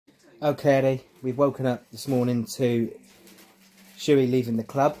Okay, Eddie, we've woken up this morning to Shuey leaving the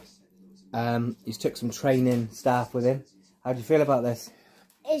club. He's took some training staff with him. How do you feel about this?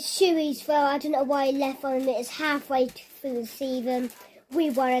 It's Shuey's fault. I don't know why he left on him. It's halfway through the season.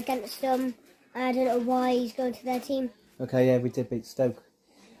 We won against them. I don't know why he's going to their team. Okay, yeah, we did beat Stoke.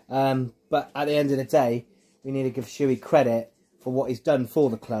 But at the end of the day, we need to give Shuey credit for what he's done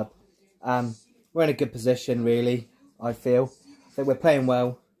for the club. We're in a good position, really, I feel. I think we're playing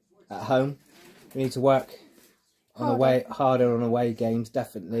well at home. We need to work harder on away games,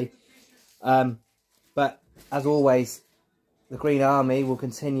 definitely. But as always, the Green Army will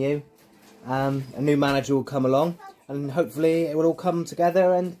continue. A new manager will come along, and hopefully it will all come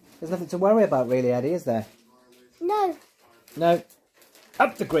together. And there's nothing to worry about, really, Eddie, is there? No. No.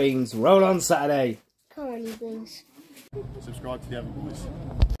 Up the Greens, roll on Saturday. Come on, you Greens. Subscribe to the other boys.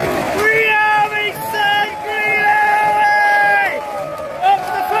 Green Army, son! Green